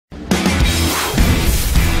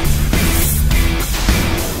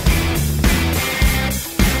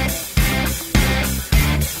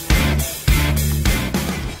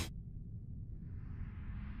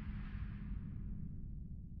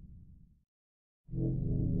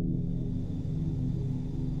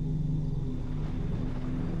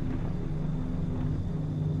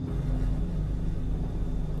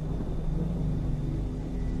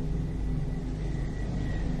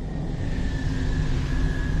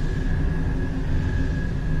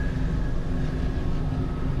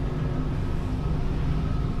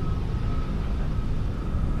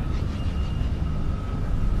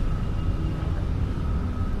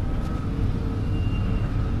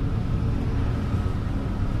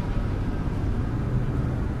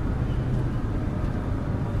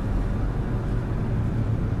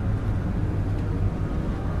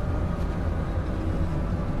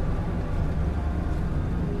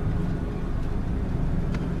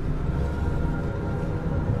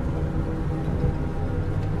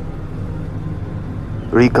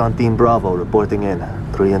Recon Team Bravo reporting in.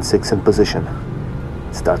 3 and 6 in position.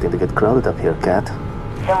 It's starting to get crowded up here, Kat.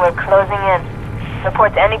 And we're closing in.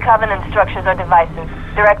 Report to any Covenant structures or devices.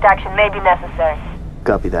 Direct action may be necessary.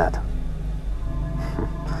 Copy that.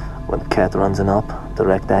 When Kat runs an op,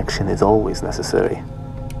 direct action is always necessary.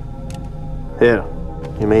 Here,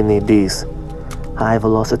 you may need these. High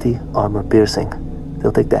velocity, armor piercing.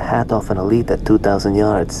 They'll take the hat off an elite at 2,000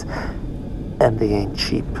 yards. And they ain't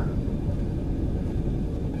cheap.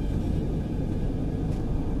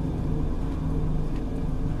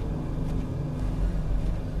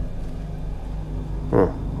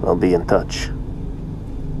 I'll be in touch.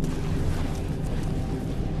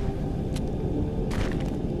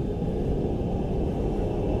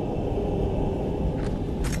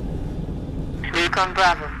 Recon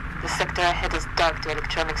Bravo. The sector ahead is dark to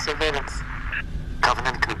electronic surveillance.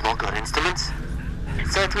 Covenant can block our instruments?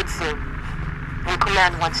 So it would seem. Your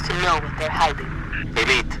command wants to know what they're hiding.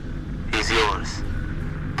 Elite, he's yours.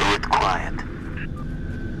 Do it quiet.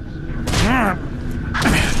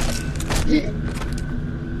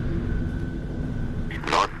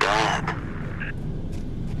 Not bad.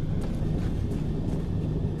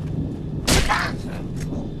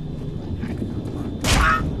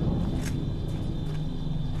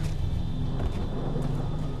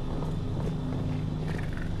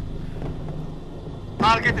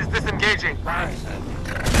 Target is disengaging.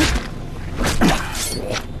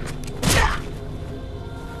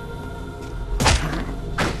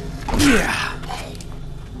 Yeah.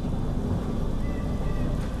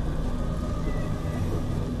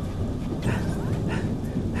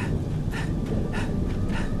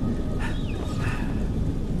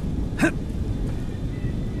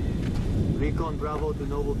 Recon Bravo to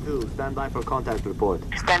Noble 2. Stand by for contact report.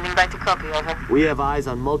 Standing by to copy, over. We have eyes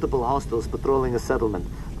on multiple hostiles patrolling a settlement.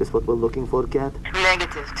 This what we're looking for, Kat?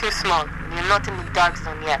 Negative. Too small. You're not in the dark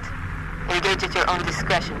zone yet. Engage at your own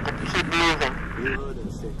discretion, but keep moving. You heard him,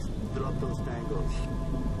 6. Drop those tangos.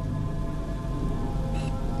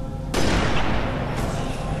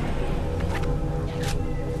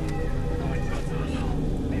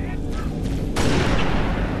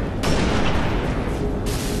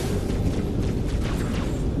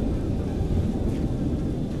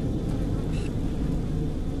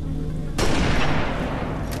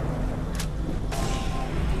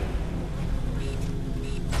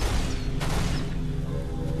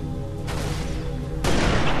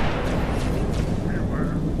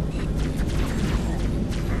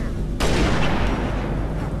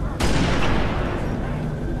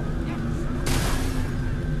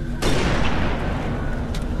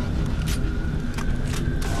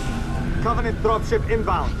 Covenant dropship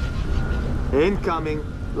inbound. Incoming.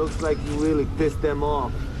 Looks like you really pissed them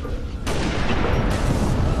off.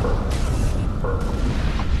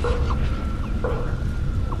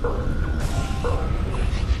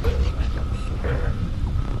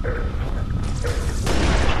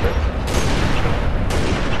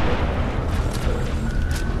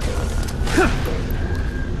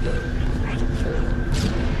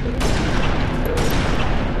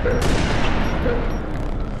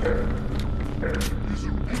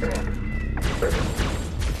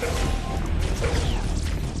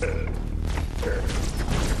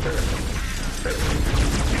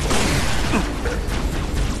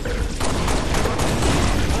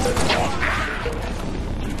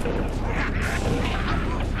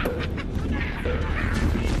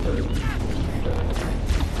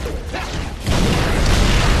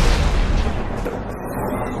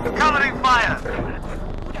 Covering fire!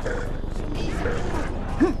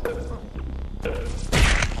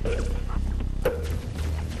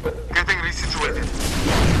 Getting resituated.